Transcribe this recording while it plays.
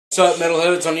What's up,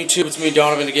 Metalheads on YouTube? It's me,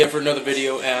 Donovan, again for another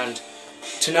video, and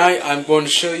tonight I'm going to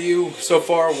show you so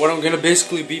far what I'm going to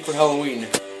basically be for Halloween.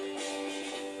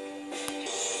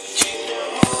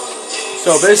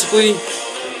 So basically,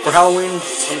 for Halloween,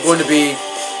 I'm going to be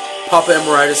Papa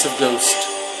Emeritus of Ghost.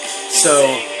 So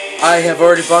I have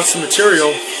already bought some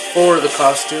material for the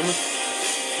costume.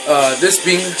 This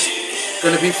being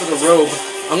going to be for the robe.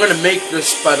 I'm going to make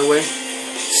this, by the way.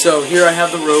 So here I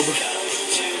have the robe.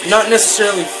 Not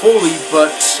necessarily fully,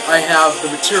 but I have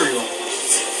the material.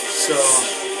 So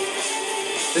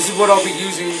this is what I'll be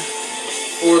using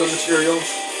for the material.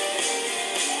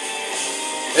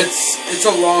 It's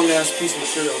a long ass piece of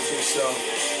material too, so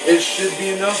it should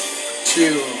be enough to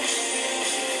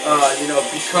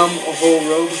become a whole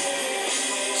robe.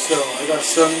 So I got a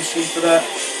sewing machine for that.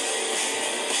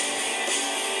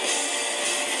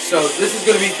 So this is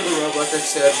gonna be for the robe, like I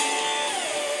said.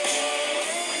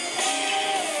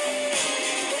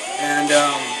 And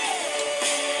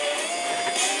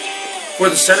for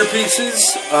the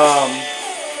centerpieces,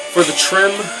 for the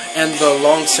trim and the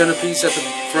long centerpiece at the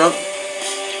front,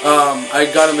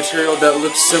 I got a material that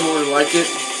looks similar like it.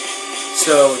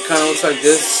 So it kind of looks like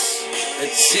this.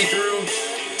 It's see-through.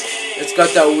 It's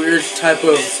got that weird type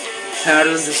of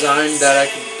pattern design that I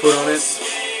can put on it.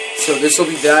 So this will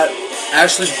be that. I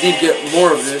actually did get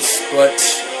more of this, but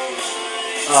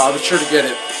I'll be sure to get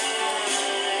it.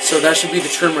 So that should be the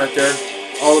trim right there,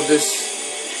 all of this.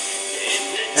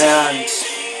 And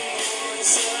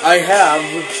I have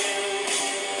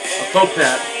a Pope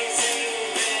hat.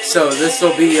 So this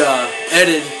will be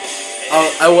edited.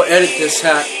 I will edit this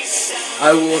hat.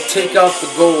 I will take out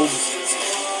the gold.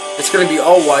 It's going to be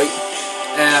all white.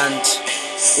 And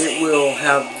it will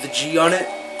have the G on it.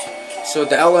 So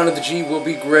the outline of the G will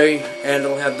be gray. And it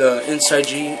will have the inside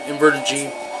G, inverted G.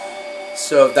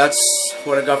 So that's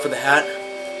what I got for the hat.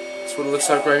 That's what it looks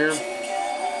like right here.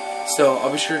 So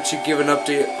I'll be sure to give an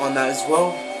update on that as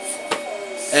well.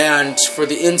 And for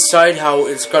the inside, how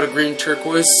it's got a green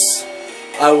turquoise,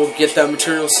 I will get that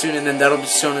material soon, and then that'll be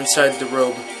sewn inside the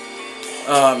robe.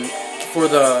 For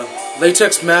the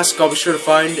latex mask, I'll be sure to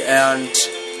find, and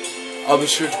I'll be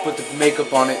sure to put the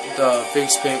makeup on it, the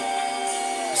face paint.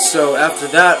 So after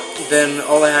that, then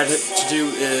all I had to do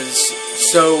is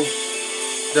sew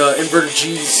the inverted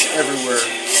G's everywhere.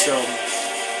 So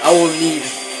I will need,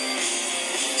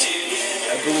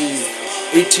 I believe,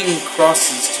 18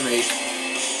 crosses to make.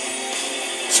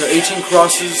 So 18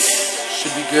 crosses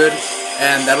should be good,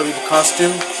 and that'll be the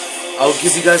costume. I'll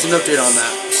give you guys an update on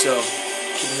that. So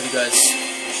keep it in, guys.